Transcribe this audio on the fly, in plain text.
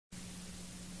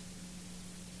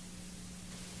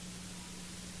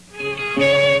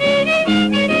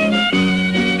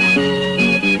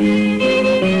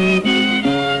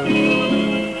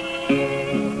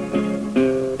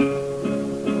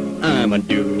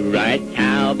do-right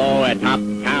cowboy, top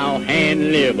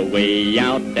cowhand, live away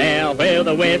out there where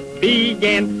the West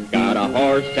began. Got a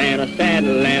horse and a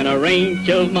saddle and a ranch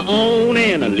of my own,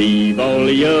 and I leave all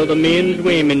the other men's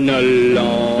women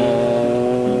alone.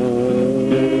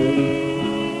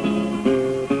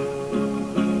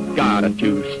 Got a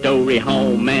two-story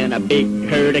home and a big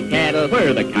herd of cattle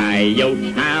where the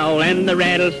coyotes howl and the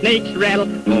rattlesnakes rattle.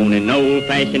 Want an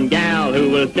old-fashioned gal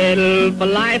who will settle for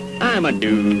life. I'm a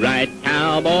do-right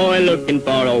cowboy looking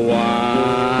for a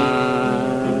wife.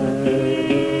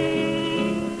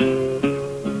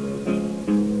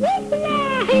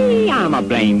 Hey, I'm a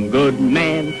blame good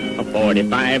man, a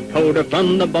 45 toter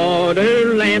from the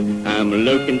borderland. I'm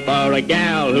looking for a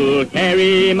gal who'll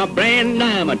carry my brand.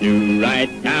 I'm a do-right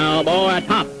cowboy, a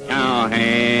top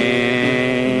cowhand.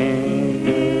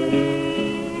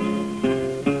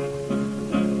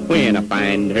 When I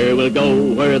find her, we'll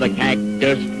go where the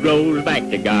cactus grows, back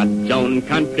to God's own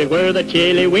country where the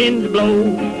chilly winds blow.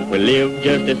 We'll live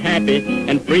just as happy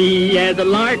and free as a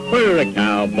lark, where a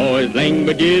cowboy's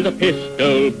language is a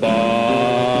pistol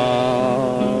ball.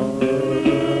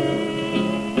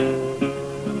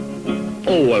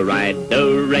 Oh, I'll ride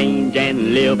the range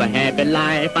and live a happy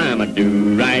life. I'm a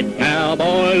do-right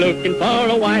cowboy looking for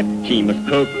a wife. She must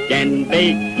cook and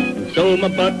bake and sew my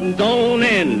buttons on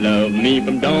and love me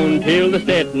from dawn till the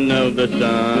setting of the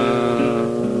sun.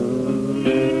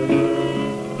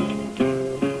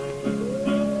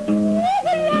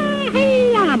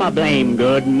 Hey, I'm a blame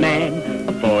good man,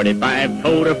 a 45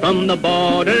 toter from the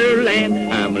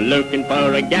borderland. I'm looking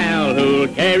for a gal who'll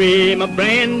carry my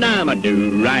brand. I'm a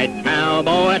do-right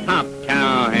cowboy, a top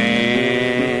cowhand.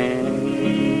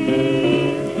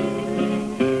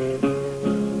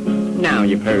 Now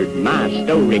you've heard my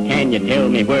story, can you tell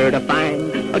me where to find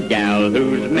a gal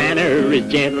whose manner is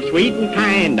gentle, sweet, and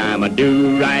kind? I'm a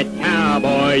do-right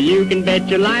cowboy, you can bet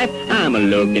your life. I'm a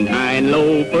looking high and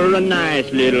low for a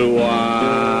nice little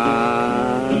wife.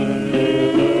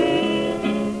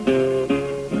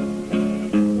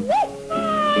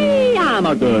 I'm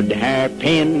a good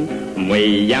hairpin,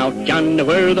 way out yonder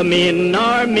where the men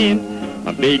are men.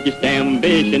 My biggest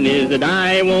ambition is that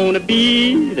I want to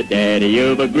be the daddy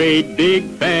of a great big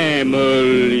family.